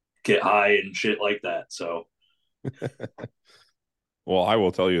and get high and shit like that. So Well, I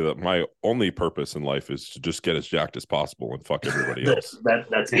will tell you that my only purpose in life is to just get as jacked as possible and fuck everybody else.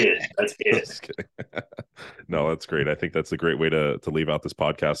 That's it. That's it. No, that's great. I think that's a great way to leave out this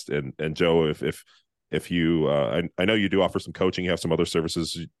podcast. And Joe, if you, I know you do offer some coaching, you have some other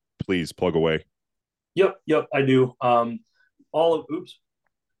services, please plug away. Yep, I do. Oops.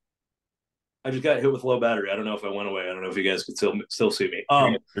 I just got hit with low battery. I don't know if I went away. I don't know if you guys can still see me.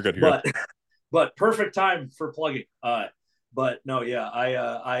 You're good. But perfect time for plugging. But no, yeah,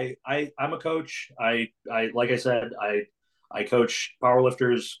 I'm a coach. I like I said, I coach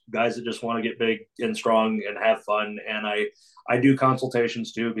powerlifters, guys that just want to get big and strong and have fun. And I do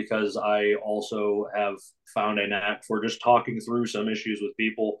consultations too, because I also have found a knack for just talking through some issues with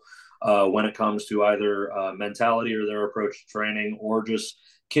people when it comes to either mentality or their approach to training, or just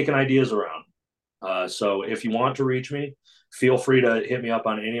kicking ideas around. So if you want to reach me, feel free to hit me up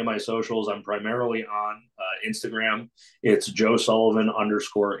on any of my socials. I'm primarily on Instagram. It's Joe Sullivan _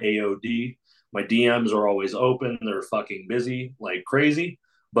 AOD. My DMs are always open. They're fucking busy like crazy,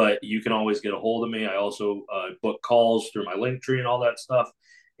 but you can always get a hold of me. I also book calls through my link tree and all that stuff.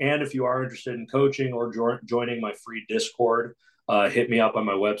 And if you are interested in coaching or joining my free Discord, hit me up on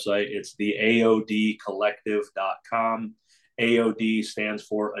my website. It's the AODcollective.com. AOD stands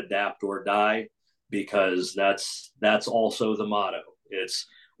for Adapt or Die, because that's also the motto. It's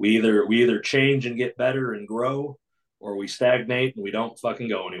we either change and get better and grow, or we stagnate and we don't fucking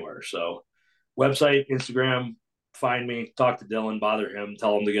go anywhere. So website, Instagram, find me, talk to Dylan, bother him,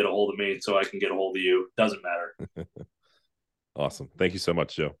 tell him to get a hold of me so I can get a hold of you. Doesn't matter. Awesome. Thank you so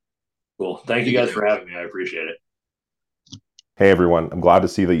much, Joe. Cool. Thank you guys for having me. I appreciate it. Hey everyone, I'm glad to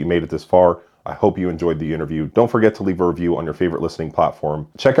see that you made it this far. I hope you enjoyed the interview. Don't forget to leave a review on your favorite listening platform.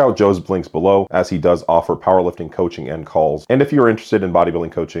 Check out Joe's links below, as he does offer powerlifting coaching and calls. And if you're interested in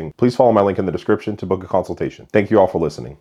bodybuilding coaching, please follow my link in the description to book a consultation. Thank you all for listening.